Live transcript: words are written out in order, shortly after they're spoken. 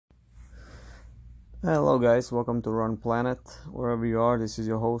Hello, guys. Welcome to Run Planet. Wherever you are, this is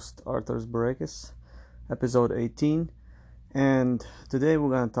your host, Arthurs Barakis, episode 18. And today we're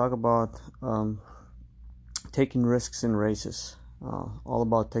going to talk about taking risks in races. All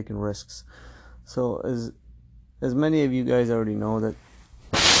about taking risks. So, as many of you guys already know, that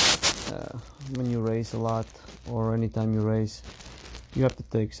when you race a lot or anytime you race, you have to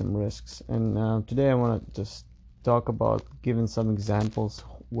take some risks. And today I want to just talk about giving some examples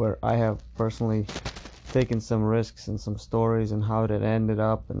where I have personally taken some risks and some stories and how that ended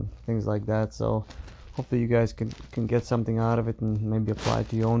up and things like that. So hopefully you guys can get something out of it and maybe apply it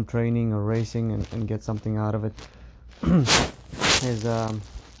to your own training or racing and get something out of it. is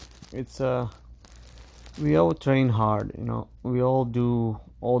it's We all train hard, we all do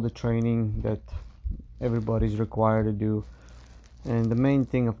all the training that everybody's required to do, and the main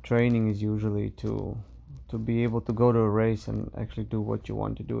thing of training is usually to be able to go to a race and actually do what you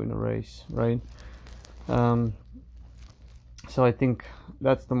want to do in a race, right? um, so I think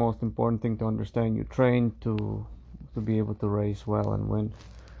that's the most important thing to understand. You train to be able to race well and win.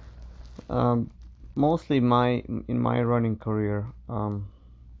 Mostly in my running career,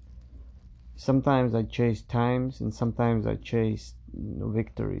 sometimes I chase times and sometimes I chase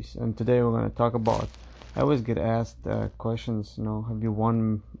victories. And today we're going to talk about, I always get asked questions, have you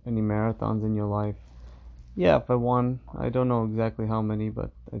won any marathons in your life? Yeah, if I won, I don't know exactly how many,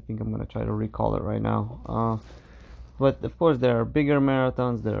 but I think I'm going to try to recall it right now. But of course, there are bigger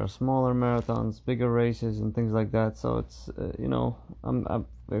marathons, there are smaller marathons, bigger races, and things like that. So it's,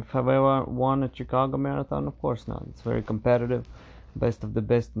 if have I ever won a Chicago Marathon? Of course not. It's very competitive. Best of the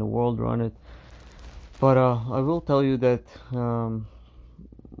best in the world run it. But I will tell you that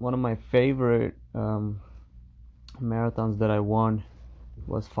one of my favorite marathons that I won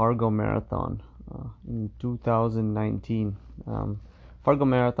was Fargo Marathon in 2019. Fargo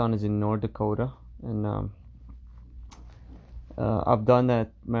Marathon is in North Dakota, and I've done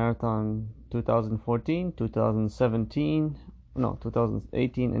that marathon 2014, 2017, no,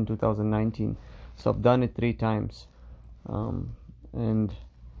 2018 and 2019. So I've done it 3 times. And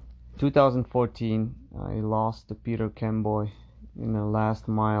 2014, I lost to Peter Kemboy in the last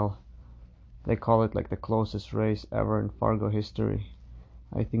mile. They call it like the closest race ever in Fargo history.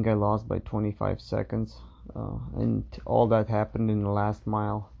 I think I lost by 25 seconds, and all that happened in the last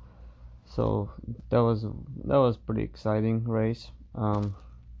mile. So that was pretty exciting race.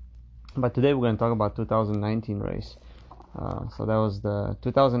 But today we're going to talk about 2019 race. So that was the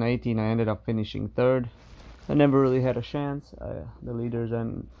 2018. I ended up finishing third. I never really had a chance. The leaders,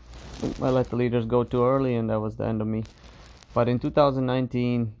 and I let the leaders go too early, and that was the end of me. But in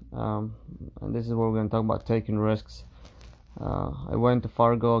 2019, and this is where we're going to talk about taking risks. I went to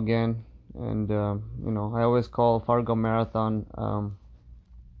Fargo again, and I always call Fargo Marathon.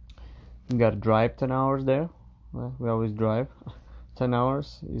 You got to drive 10 hours there. Well, we always drive 10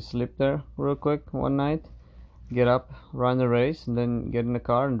 hours. You sleep there real quick one night, get up, run the race, and then get in the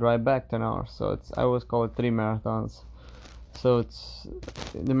car and drive back 10 hours. So I always call it 3 marathons. So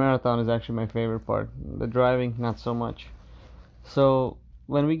the marathon is actually my favorite part. The driving, not so much. So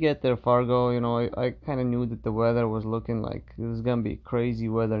when we get there, Fargo, I kind of knew that the weather was looking like it was gonna be crazy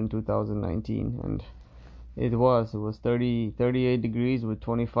weather in 2019, and it was 38 degrees with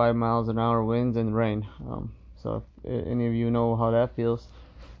 25 miles an hour winds and rain. So if any of you know how that feels,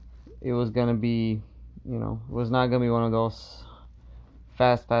 it was gonna be, it was not gonna be one of those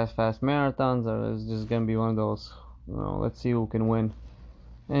fast marathons, or it was just gonna be one of those, let's see who can win.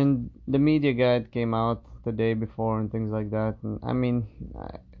 And the media guide came out the day before and things like that. And I mean,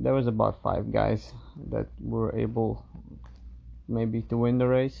 there was about 5 guys that were able maybe to win the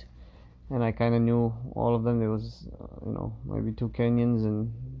race, and I kind of knew all of them. There was, maybe 2 Kenyans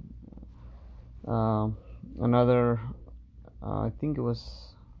and another. I think it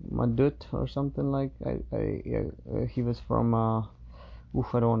was Madut or something like. He was from. I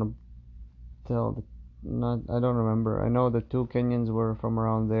don't want to tell the. Not. I don't remember. I know the 2 Kenyans were from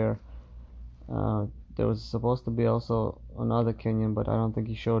around there. There was supposed to be also another Kenyan, but I don't think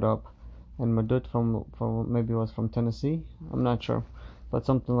he showed up. And Madut from maybe was from Tennessee. I'm not sure, but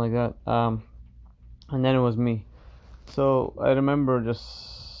something like that. And then it was me. So I remember just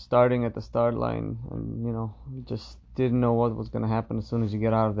starting at the start line, and we just didn't know what was gonna happen as soon as you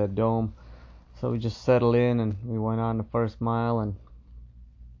get out of that dome. So we just settled in and we went on the first mile, and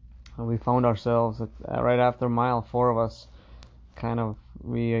we found ourselves right after mile 4 of us kind of,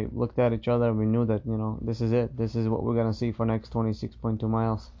 we looked at each other. We knew that this is it, this is what we're gonna see for next 26.2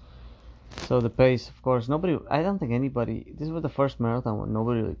 miles. So the pace, of course, I don't think anybody, this was the first marathon where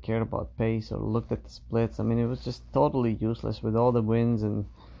nobody really cared about pace or looked at the splits. I mean, it was just totally useless with all the winds and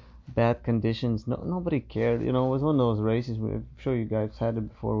bad conditions. Nobody cared. You know, it was one of those races where I'm sure you guys had it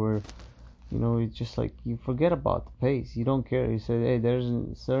before, where it's just like you forget about the pace. You don't care. You say, hey, there's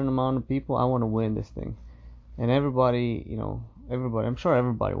a certain amount of people. I want to win this thing, and everybody, everybody. I'm sure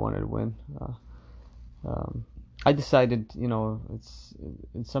everybody wanted to win. Um, I decided, it's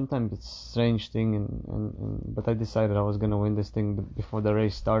sometimes it's a strange thing, but I decided I was gonna win this thing before the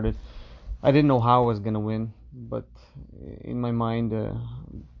race started. I didn't know how I was gonna win, but in my mind,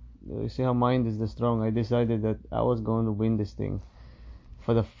 you see how mind is the strong. I decided that I was going to win this thing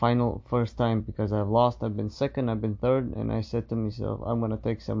for the first time, because I've lost. I've been second, I've been third, and I said to myself, I'm gonna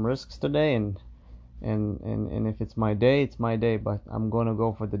take some risks today, and if it's my day, it's my day, but I'm gonna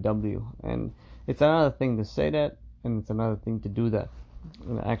go for the W. And it's another thing to say that, and it's another thing to do that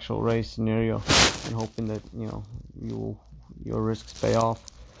in an actual race scenario, and hoping that your risks pay off.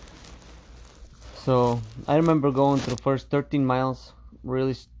 So I remember going through the first 13 miles,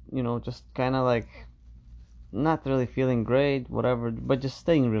 really, just kind of like not really feeling great, whatever, but just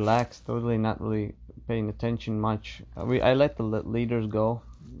staying relaxed, totally not really paying attention much. I let the leaders go,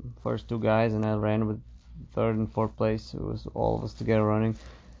 first two guys, and I ran with third and fourth place. It was all of us together running,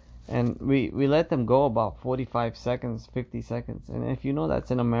 and we let them go about 45 seconds, 50 seconds, and if you know that's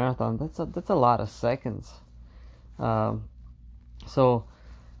in a marathon, that's a lot of seconds. So,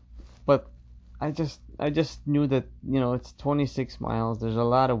 but I just knew that it's 26 miles. There's a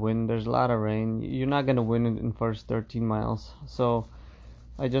lot of wind. There's a lot of rain. You're not gonna win it in first 13 miles. So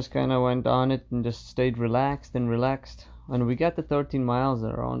I just kind of went on it and just stayed relaxed. And we got to 13 miles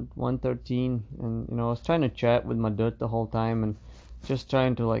around 1:13, and I was trying to chat with my dude the whole time, and just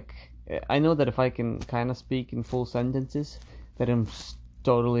trying to I know that if I can kind of speak in full sentences, that I'm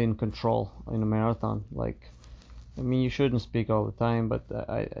totally in control in a marathon. I mean, you shouldn't speak all the time, but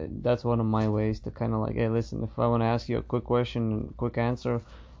that's one of my ways to kind of hey, listen, if I want to ask you a quick question and quick answer,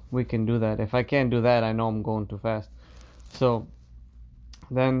 we can do that. If I can't do that, I know I'm going too fast. So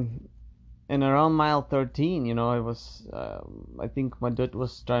then in around mile 13, it was, I think my dude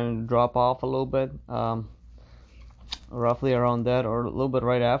was trying to drop off a little bit, roughly around that, or a little bit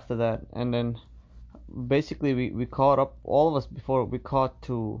right after that. And then basically we caught up, all of us, before we caught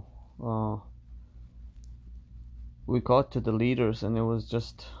to the leaders, and it was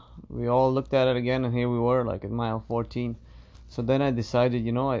just, we all looked at it again, and here we were at mile 14. So then I decided,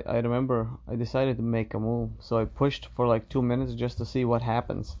 I remember I decided to make a move. So I pushed for 2 minutes just to see what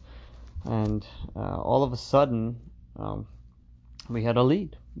happens, and all of a sudden we had a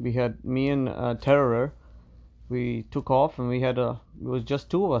lead. We had me and Terrorer. We took off, and it was just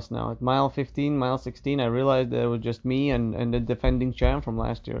two of us now. At mile 15, mile 16, I realized that it was just me and the defending champ from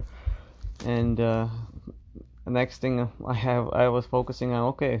last year. And the next thing I was focusing on,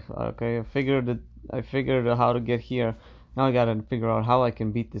 okay, I figured out how to get here. Now I gotta figure out how I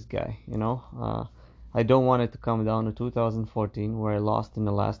can beat this guy. I don't want it to come down to 2014, where I lost in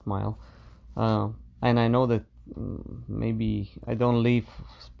the last mile. And I know that maybe I don't leave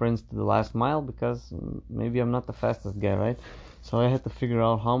sprints to the last mile, because maybe I'm not the fastest guy, right? So I had to figure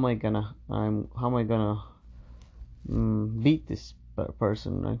out how am I gonna beat this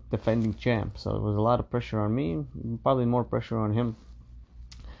person, right? Defending champ. So it was a lot of pressure on me, probably more pressure on him.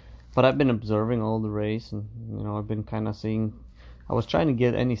 But I've been observing all the race, and I've been kind of seeing. I was trying to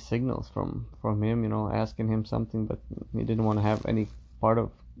get any signals from him, asking him something, but he didn't want to have any part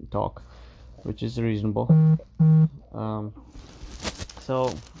of talk, which is reasonable.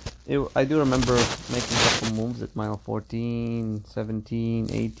 So I do remember making a couple moves at mile 14, 17,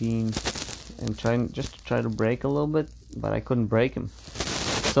 18, and try to break a little bit, but I couldn't break him.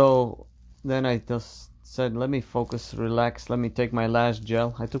 So then I just said, let me focus, relax, let me take my last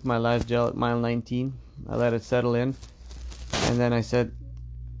gel. I took my last gel at mile 19. I let it settle in, and then I said,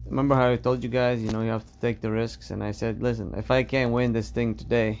 remember how I told you guys, you have to take the risks? And I said, listen, if I can't win this thing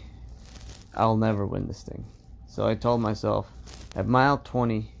today, I'll never win this thing. So I told myself, at mile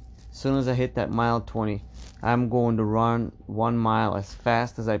 20, as soon as I hit that mile 20, I'm going to run 1 mile as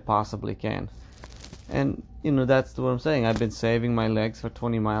fast as I possibly can. And that's what I'm saying. I've been saving my legs for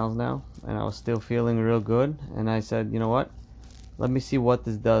 20 miles now, and I was still feeling real good. And I said, you know what, let me see what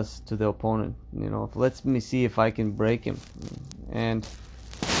this does to the opponent. Let me see if I can break him. And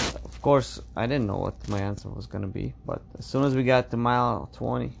of course I didn't know what my answer was going to be, but as soon as we got to mile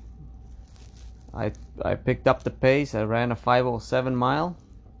 20, I picked up the pace. I ran a 5:07 mile,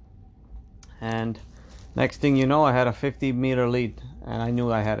 and next thing you know, I had a 50-meter lead, and I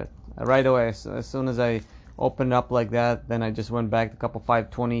knew I had it right away. As soon as I opened up like that, then I just went back to a couple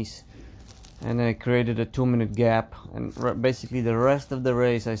 5:20s, and then I created a 2-minute gap. And basically the rest of the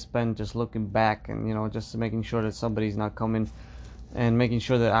race I spent just looking back, and just making sure that somebody's not coming and making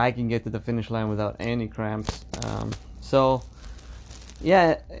sure that I can get to the finish line without any cramps. So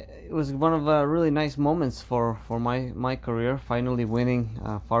yeah, it was one of really nice moments for my career, finally winning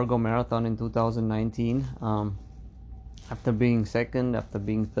Fargo Marathon in 2019. After being second, after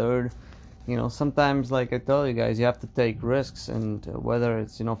being third, sometimes, like I tell you guys, you have to take risks, and whether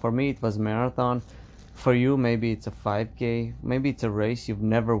it's, for me it was marathon, for you maybe it's a 5K, maybe it's a race you've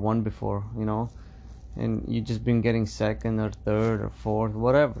never won before, and you just been getting second or third or fourth,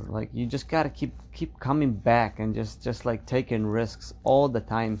 whatever. Like, you just gotta keep coming back and just like taking risks all the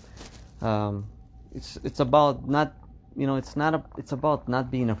time. It's about not, it's about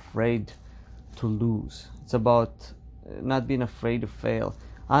not being afraid to lose. It's about not being afraid to fail.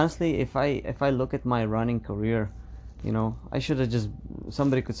 Honestly, if I look at my running career, I should have just,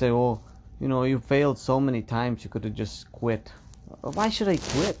 somebody could say, oh, you failed so many times, you could have just quit. Why should I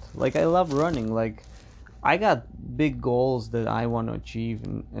quit? Like, I love running. Like, I got big goals that I want to achieve,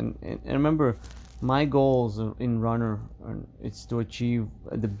 and remember, my goals in runner, it's to achieve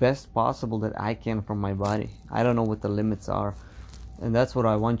the best possible that I can from my body. I don't know what the limits are, and that's what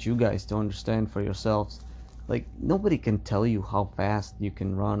I want you guys to understand for yourselves. Like, nobody can tell you how fast you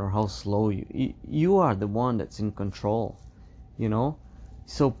can run or how slow you are the one that's in control,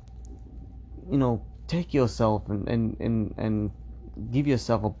 so take yourself and give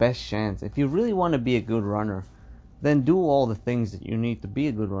yourself a best chance. If you really want to be a good runner, then do all the things that you need to be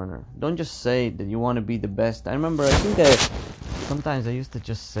a good runner. Don't just say that you want to be the best. I remember, I think that sometimes I used to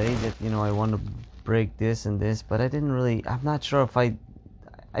just say that, I want to break this and this, but I'm not sure if I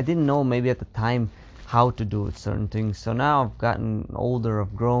didn't know maybe at the time how to do it, certain things. So now I've gotten older,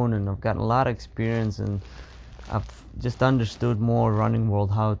 I've grown, and I've gotten a lot of experience, and I've just understood more running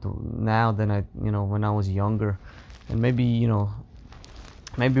world how to now than when I was younger. And maybe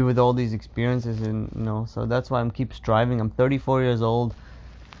with all these experiences, and so that's why I'm keep striving. I'm 34 years old,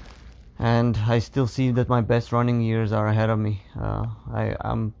 and I still see that my best running years are ahead of me.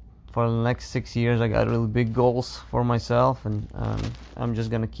 I'm for the next 6 years, I got really big goals for myself, and I'm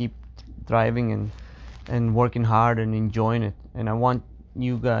just gonna keep thriving and working hard and enjoying it. And I want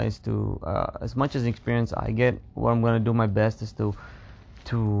you guys to, as much as experience I get, what I'm gonna do my best is to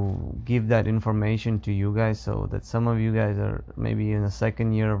give that information to you guys, so that some of you guys are maybe in the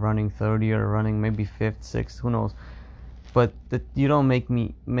second year of running, third year of running, maybe fifth, sixth, who knows, but that you don't make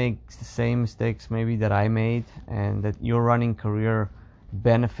the same mistakes maybe that I made, and that your running career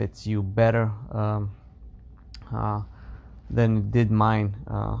benefits you better than it did mine.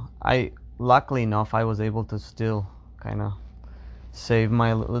 I luckily enough, I was able to still kind of save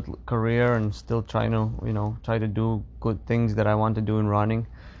my little career and still try to do good things that I want to do in running.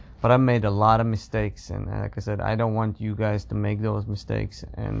 But I made a lot of mistakes, and like I said, I don't want you guys to make those mistakes,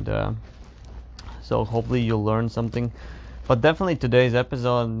 and so hopefully you'll learn something. But definitely today's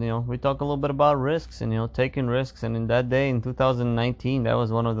episode, we talk a little bit about risks and taking risks. And in that day in 2019, that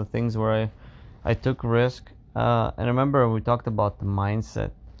was one of the things where I took risk. And I remember we talked about the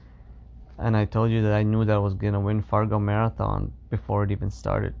mindset, and I told you that I knew that I was gonna win Fargo Marathon before it even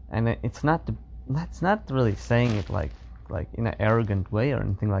started. And that's not really saying it like in an arrogant way or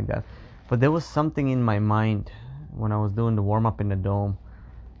anything like that. But there was something in my mind when I was doing the warm up in the dome.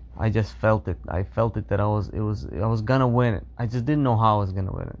 I just felt it. I felt it that I was gonna win it. I just didn't know how I was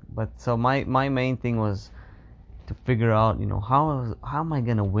gonna win it. But so my main thing was to figure out, how am I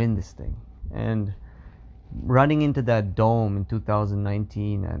gonna win this thing? And running into that dome in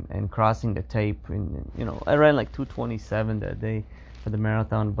 2019 and crossing the tape, and I ran like 2:27 that day for the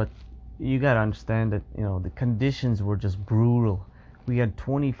marathon. But you gotta understand that the conditions were just brutal. We had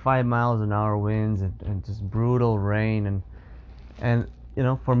 25 miles an hour winds and just brutal rain, and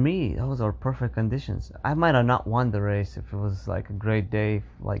for me, those are perfect conditions. I might have not won the race if it was like a great day,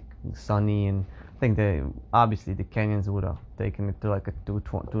 like sunny, and I think obviously the Kenyans would have taken it to like a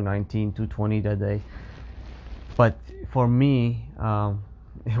 219, 220 that day. But for me,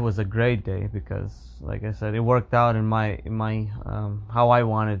 it was a great day because, like I said, it worked out in my how I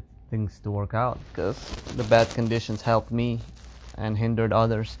wanted things to work out, because the bad conditions helped me and hindered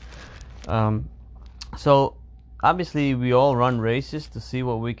others. So obviously we all run races to see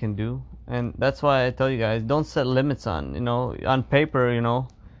what we can do, and that's why I tell you guys, don't set limits on paper.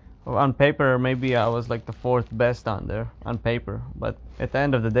 On paper maybe I was like the fourth best on there on paper, but at the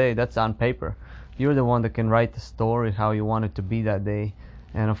end of the day, that's on paper. You're the one that can write the story how you want it to be that day.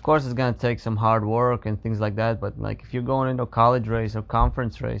 And of course it's gonna take some hard work and things like that, but like if you're going into a college race or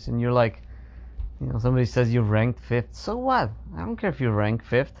conference race and you're like, somebody says you're ranked fifth, so what? I don't care if you're ranked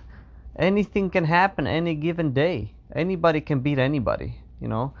fifth. Anything can happen any given day. Anybody can beat anybody.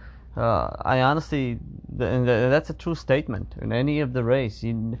 I honestly, that's a true statement. In any of the race,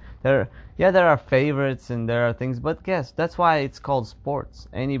 there, yeah, there are favorites and there are things, but yes, that's why it's called sports.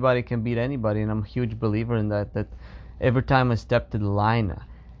 Anybody can beat anybody, and I'm a huge believer in that. That every time I step to the line,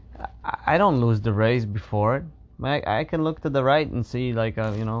 I don't lose the race before it. I can look to the right and see like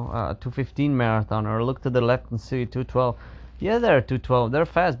a 2:15 marathon, or look to the left and see 2:12. Yeah, they're 2:12. They're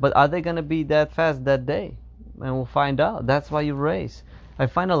fast, but are they gonna be that fast that day? And we'll find out. That's why you race. I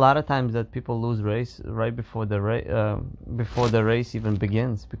find a lot of times that people lose race right before the race even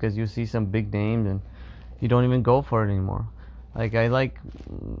begins, because you see some big names and you don't even go for it anymore. Like I like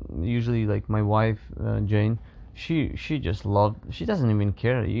usually like my wife Jane. She just loved. She doesn't even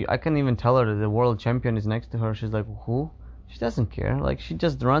care. I can't even tell her that the world champion is next to her. She's like, who? She doesn't care. Like she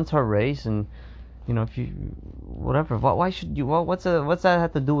just runs her race, and if you whatever. Why should you? What's that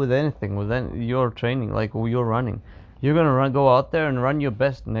have to do with anything? With your training, like you're running. You're gonna go out there and run your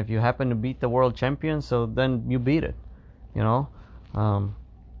best, and if you happen to beat the world champion, so then you beat it. You know. Um,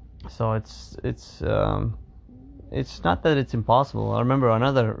 so it's not that it's impossible. I remember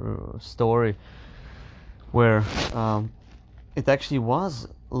another story where it actually was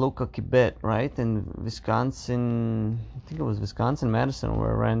Luca Kibet, right, in Wisconsin. I think it was Wisconsin Madison, where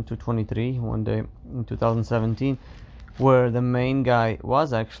I ran 2:23 one day in 2017, where the main guy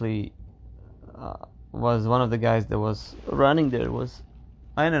was actually was one of the guys that was running there. Was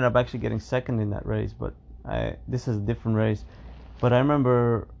I ended up actually getting second in that race, but this is a different race. But I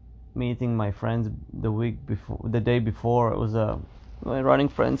remember meeting my friends the day before. It was my running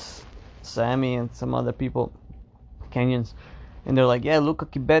friends, Sammy and some other people, Kenyans, and they're like, "Yeah, Luca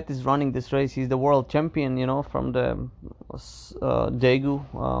Kibet is running this race. He's the world champion, from the Daegu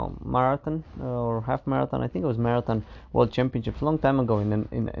marathon or half marathon. I think it was marathon world championships a long time ago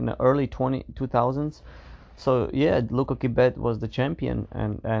in the early 2000s. So yeah, Luca Kibet was the champion,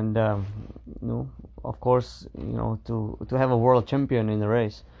 and of course, to have a world champion in the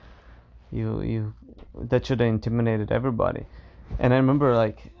race, you that should have intimidated everybody. And I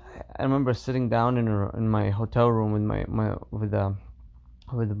remember sitting down in my hotel room with my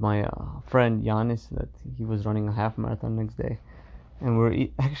friend Yanis, that he was running a half marathon next day, and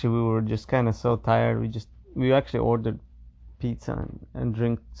actually we were just kind of so tired. We actually ordered pizza and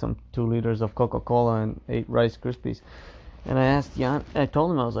drink some 2 liters of Coca-Cola and ate Rice Krispies. And I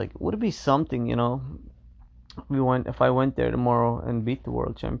told him, I was like, would it be something, if I went there tomorrow and beat the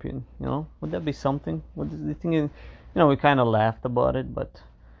world champion, would that be something? What do you think? We kind of laughed about it,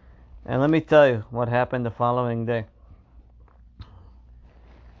 and let me tell you what happened the following day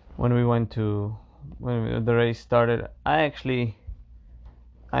when the race started. I actually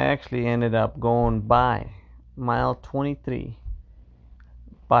ended up going by mile 23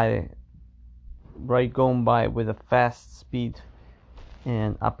 going by with a fast speed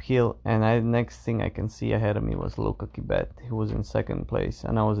and uphill, and next thing I can see ahead of me was Luca Kibet, who was in second place,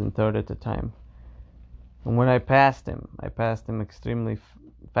 and I was in third at the time. And when I passed him extremely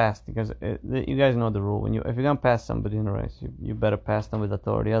fast, because you guys know the rule. If you're gonna pass somebody in a race, you better pass them with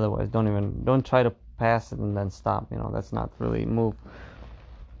authority. Otherwise, don't try to pass it and then stop. That's not really a move.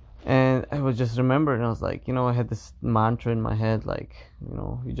 And I was just remembering, I was like, I had this mantra in my head, like,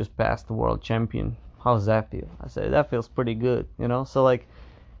 you just passed the world champion. How's that feel? I said, that feels pretty good, So like,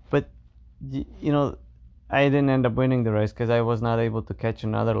 but I didn't end up winning the race because I was not able to catch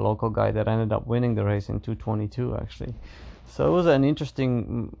another local guy that ended up winning the race in 2:22 actually. So it was an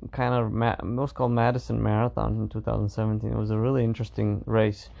interesting kind of it was called Madison Marathon in 2017. It was a really interesting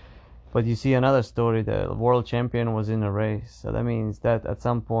race. But you see another story, the world champion was in a race. So that means that at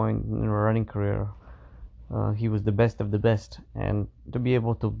some point in a running career, he was the best of the best. And to be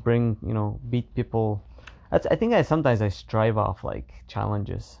able to beat people, I think sometimes I strive off like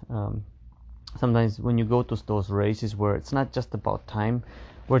challenges. Sometimes when you go to those races where it's not just about time,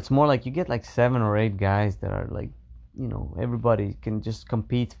 where it's more like you get like 7 or 8 guys that are like, everybody can just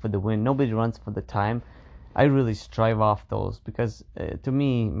compete for the win. Nobody runs for the time. I really strive off those because to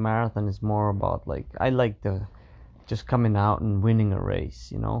me, marathon is more about like, I like the just coming out and winning a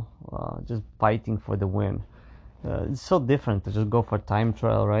race, just fighting for the win. It's so different to just go for time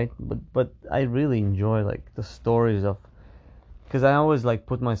trial, right? But I really enjoy like the stories of, because I always like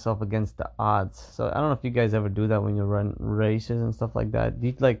put myself against the odds. So I don't know if you guys ever do that when you run races and stuff like that. Do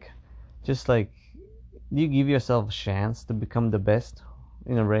you do you give yourself a chance to become the best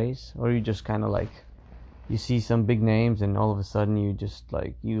in a race, or you just kind of like, you see some big names and all of a sudden you just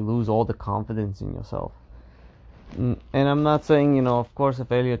like, you lose all the confidence in yourself? And I'm not saying, of course, if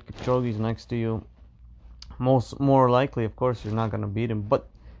Eliud Kipchoge is next to you, more likely, of course, you're not gonna beat him. But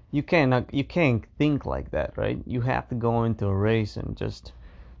you can't think like that, right? You have to go into a race and just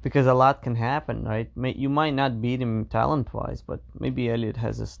because a lot can happen, right? You might not beat him talent-wise, but maybe Elliot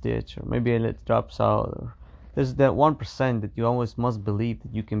has a stitch, or maybe Elliot drops out, or there's that 1% that you always must believe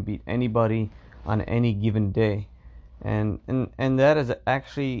that you can beat anybody on any given day. And that is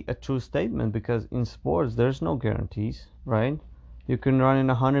actually a true statement, because in sports there's no guarantees, right? You can run in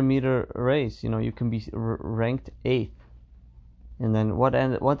a 100-meter race, you can be ranked 8th, and then what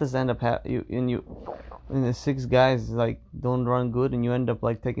does end up and the 6 guys like don't run good, and you end up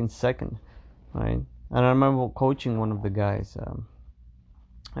like taking second, right? And I remember coaching one of the guys,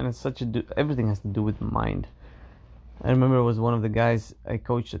 and it's everything has to do with mind. I remember it was one of the guys I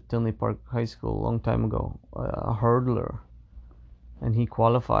coached at Tinley Park High School a long time ago, a hurdler, and he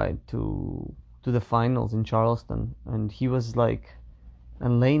qualified to the finals in Charleston, and he was like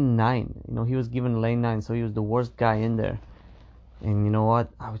in lane 9. He was given lane 9, so he was the worst guy in there. And you know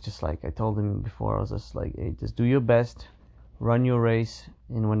what? I was just like, I told him before, I was just like, hey, just do your best, run your race,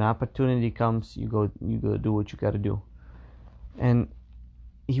 and when opportunity comes, you go do what you got to do. And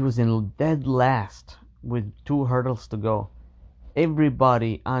he was in dead last with 2 hurdles to go.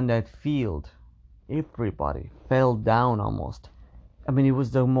 Everybody on that field, everybody fell down almost. I mean, it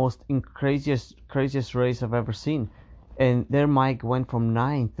was the most craziest race I've ever seen. And their Mike went from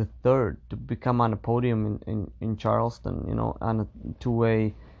 9th to 3rd to become on a podium in Charleston, on a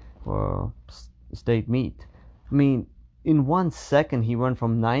 2-way state meet. I mean, in 1 second, he went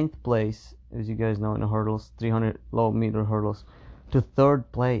from 9th place, as you guys know, in the hurdles, 300 low meter hurdles, to 3rd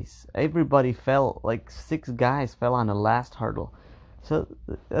place. Everybody fell, like 6 guys fell on the last hurdle. So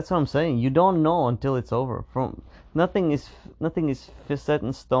that's what I'm saying. You don't know until it's over. Nothing is set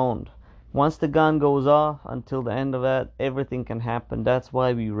in stone. Once the gun goes off, until the end of that, everything can happen. That's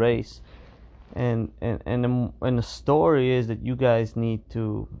why we race. And the story is that you guys need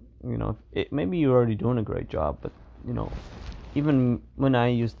to, maybe you're already doing a great job, but even when I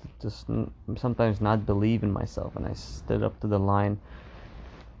used to just sometimes not believe in myself, and I stood up to the line,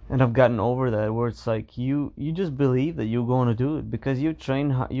 and I've gotten over that, where it's like you just believe that you're going to do it because you train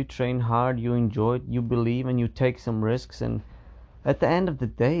hard, you enjoy it, you believe, and you take some risks. And at the end of the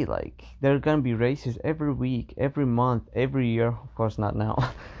day, like, there are gonna be races every week, every month, every year. Of course, not now,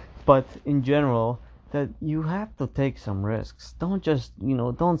 but in general, that you have to take some risks. Don't just,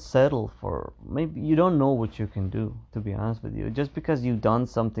 don't settle for, maybe you don't know what you can do. To be honest with you, just because you've done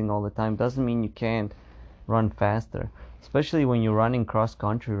something all the time doesn't mean you can't run faster. Especially when you're running cross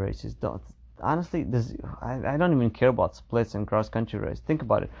country races. Honestly, I don't even care about splits in cross country race. Think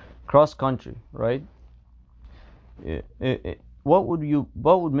about it, cross country, right? What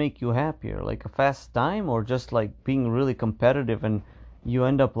would make you happier, like a fast time, or just like being really competitive and you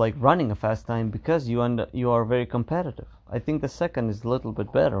end up like running a fast time because you are very competitive? I think the second is a little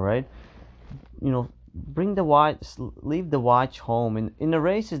bit better, right? Bring the watch, leave the watch home. In the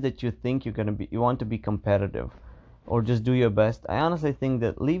races that you think you want to be competitive or just do your best, I honestly think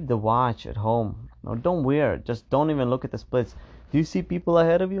that leave the watch at home, or don't wear it. Just don't even look at the splits. Do you see people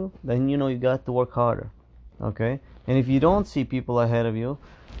ahead of you? Then you got to work harder. Okay? And if you don't see people ahead of you,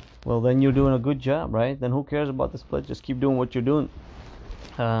 well, then you're doing a good job, right? Then who cares about the split? Just keep doing what you're doing.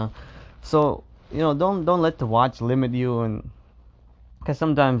 So don't let the watch limit you, and because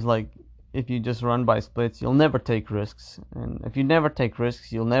sometimes, like, if you just run by splits, you'll never take risks, and if you never take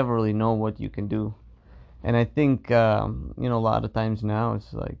risks, you'll never really know what you can do. And I think a lot of times now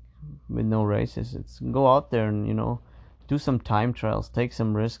it's like with no races, it's go out there and do some time trials, take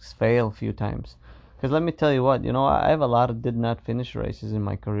some risks, fail a few times. Because let me tell you what, I have a lot of did not finish races in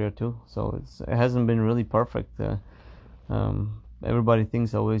my career too, so it hasn't been really perfect. Everybody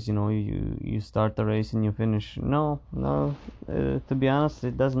thinks always, you start the race and you finish. No, to be honest,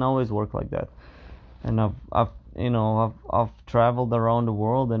 it doesn't always work like that. And I've traveled around the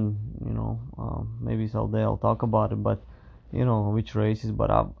world, and maybe someday I'll talk about it, but which races.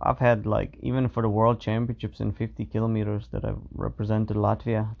 But I've had, like, even for the world championships in 50 kilometers that I've represented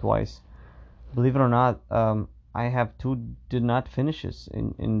Latvia twice. Believe it or not, I have 2 did not finishes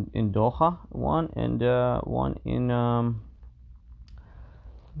in Doha, one, and one in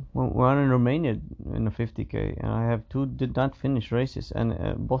one in Romania in the 50K, and I have 2 did not finish races,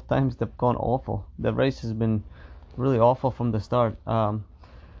 and both times they've gone awful. The race has been really awful from the start. But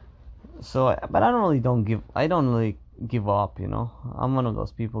I don't really give up. I'm one of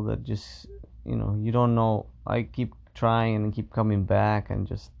those people that just, you don't know. I keep trying and keep coming back, and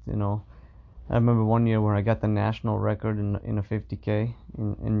just, I remember one year where I got the national record in a 50K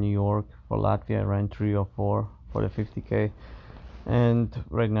in New York for Latvia. I ran 3:04 for the 50K, and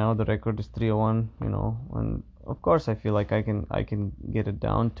right now the record is 3:01. And of course I feel like I can get it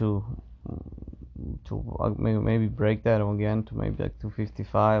down to to maybe break that again to maybe like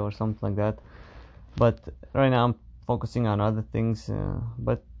 255 or something like that. But right now I'm focusing on other things.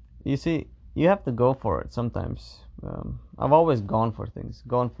 But you see, you have to go for it sometimes. I've always gone for things,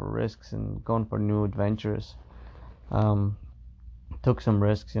 gone for risks, and gone for new adventures. Um, Took some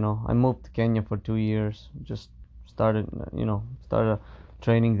risks. I moved to Kenya for 2 years. Just started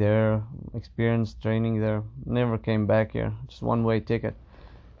training there, experienced training there. Never came back here. Just one way ticket.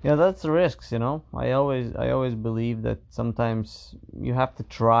 Yeah, that's the risks. I always believe that sometimes you have to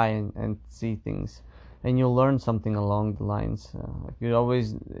try and see things, and you'll learn something along the lines. If you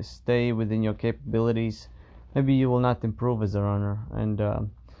always stay within your capabilities, maybe you will not improve as a runner.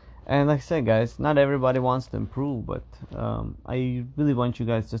 And like I said, guys, not everybody wants to improve, but I really want you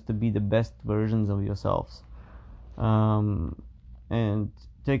guys just to be the best versions of yourselves. And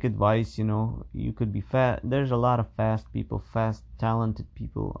take advice. You could be fast. There's a lot of fast people, fast talented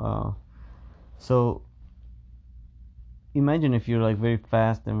people. So imagine if you're like very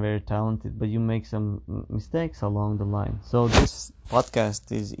fast and very talented, but you make some mistakes along the line. So this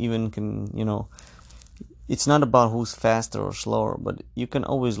podcast is even it's not about who's faster or slower, but you can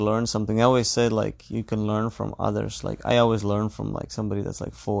always learn something. I always say, like, you can learn from others. Like, I always learn from like somebody that's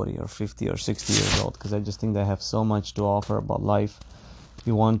like 40 or 50 or 60 years old, because I just think they have so much to offer about life.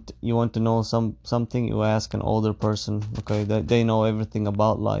 You want to know something, you ask an older person. Okay, they know everything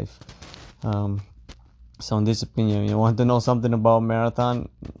about life. So in this opinion, you want to know something about marathon,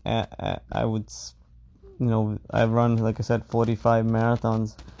 I would, I've run, like I said, 45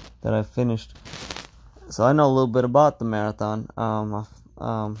 marathons that I've finished. So I know a little bit about the marathon. And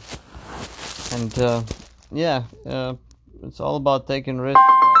yeah, it's all about taking risks.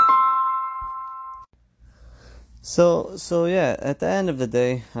 So yeah, at the end of the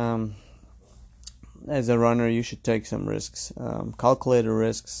day, as a runner, you should take some risks, calculated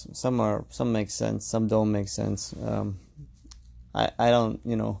risks. Some make sense, some don't make sense. I don't,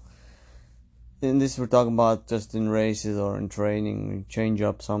 in this we're talking about just in races or in training, you change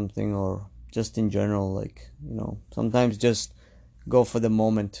up something, or just in general, like, sometimes just go for the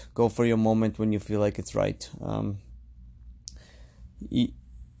moment, go for your moment when you feel like it's right.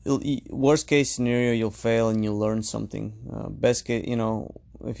 Worst case scenario, you'll fail and you'll learn something. Best case,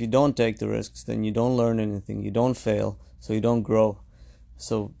 if you don't take the risks, then you don't learn anything, you don't fail, so you don't grow.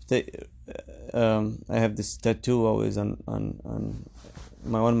 So I have this tattoo always on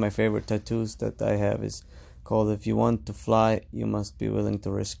one of my favorite tattoos that I have is called, "If you want to fly, you must be willing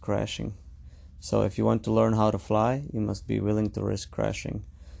to risk crashing." So if you want to learn how to fly, you must be willing to risk crashing.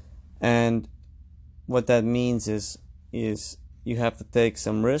 And what that means is you have to take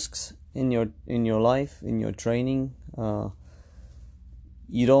some risks in your life, in your training.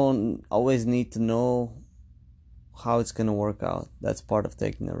 You don't always need to know how it's gonna work out. That's part of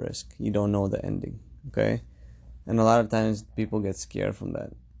taking a risk. You don't know the ending, okay? And a lot of times people get scared from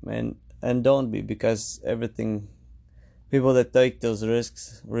that, and don't be, because people that take those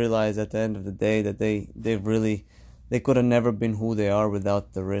risks realize at the end of the day that they could have never been who they are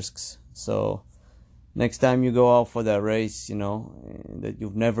without the risks. So next time you go out for that race, that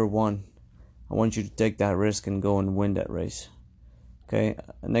you've never won, I want you to take that risk and go and win that race. Okay?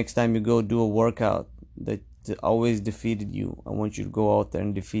 Next time you go do a workout that always defeated you, I want you to go out there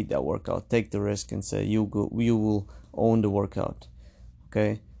and defeat that workout. Take the risk and say you will own the workout.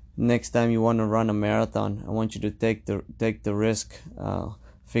 Okay? Next time you want to run a marathon, I want you to take the risk,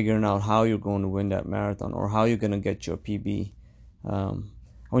 figuring out how you're going to win that marathon, or how you're going to get your PB. I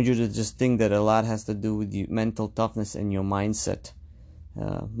want you to just think that a lot has to do with your mental toughness and your mindset.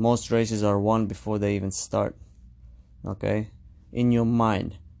 Most races are won before they even start. Okay? In your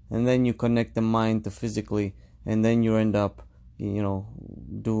mind. And then you connect the mind to physically, and then you end up, the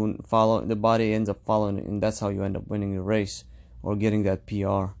body ends up following it, and that's how you end up winning the race or getting that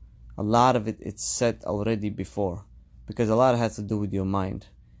PR. A lot of it's set already before, because a lot has to do with your mind.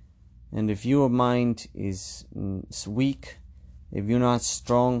 And if your mind is weak, if you're not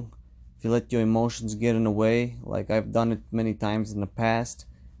strong, if you let your emotions get in the way, like I've done it many times in the past,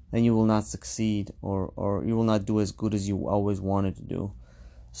 then you will not succeed, or you will not do as good as you always wanted to do.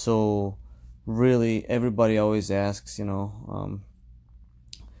 So really, everybody always asks,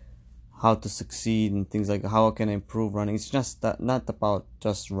 how to succeed and things like how can I improve running. It's just not about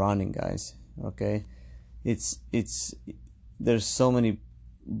just running, guys. Okay, it's there's so many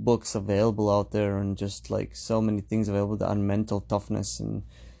books available out there, and just like so many things available on mental toughness. And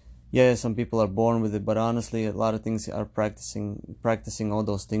yeah, some people are born with it, but honestly, a lot of things are practicing all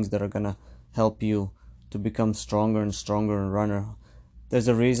those things that are gonna help you to become stronger and stronger and runner. There's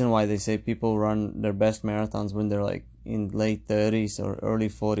a reason why they say people run their best marathons when they're like in late 30s or early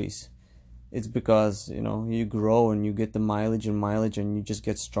 40s. it's because you grow and you get the mileage and you just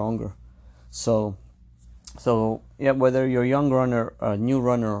get stronger. So yeah, whether you're a young runner, a new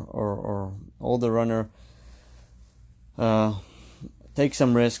runner, or older runner, take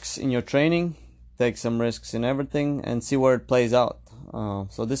some risks in your training, take some risks in everything, and see where it plays out.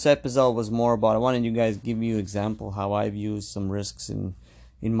 So this episode was more about, I wanted you guys give you example how I've used some risks in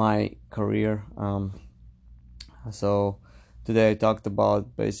my career. So today I talked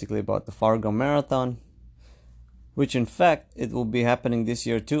basically about the Fargo Marathon, which in fact it will be happening this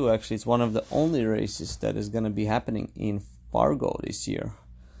year too. Actually, it's one of the only races that is going to be happening in Fargo this year.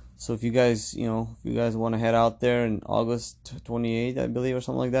 So if you guys want to head out there in August 28th, I believe, or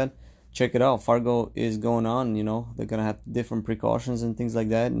something like that, check it out. Fargo is going on. They're gonna have different precautions and things like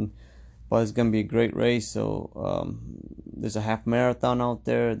that, but it's gonna be a great race. So there's a half marathon out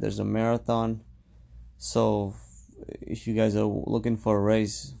there. There's a marathon. So if you guys are looking for a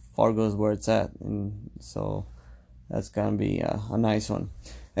race, Fargo is where it's at, and so that's gonna be a nice one.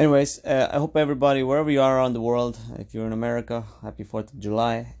 Anyways, I hope everybody, wherever you are around the world, if you're in America, happy 4th of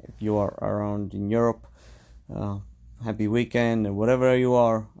July. If you are around in Europe, happy weekend, or whatever you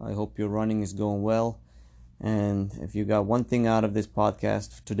are, I hope your running is going well. And if you got one thing out of this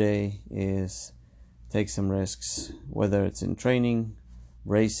podcast today, is take some risks, whether it's in training,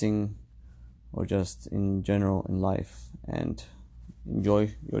 racing, or just in general in life, and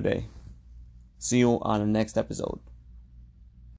enjoy your day. See you on the next episode.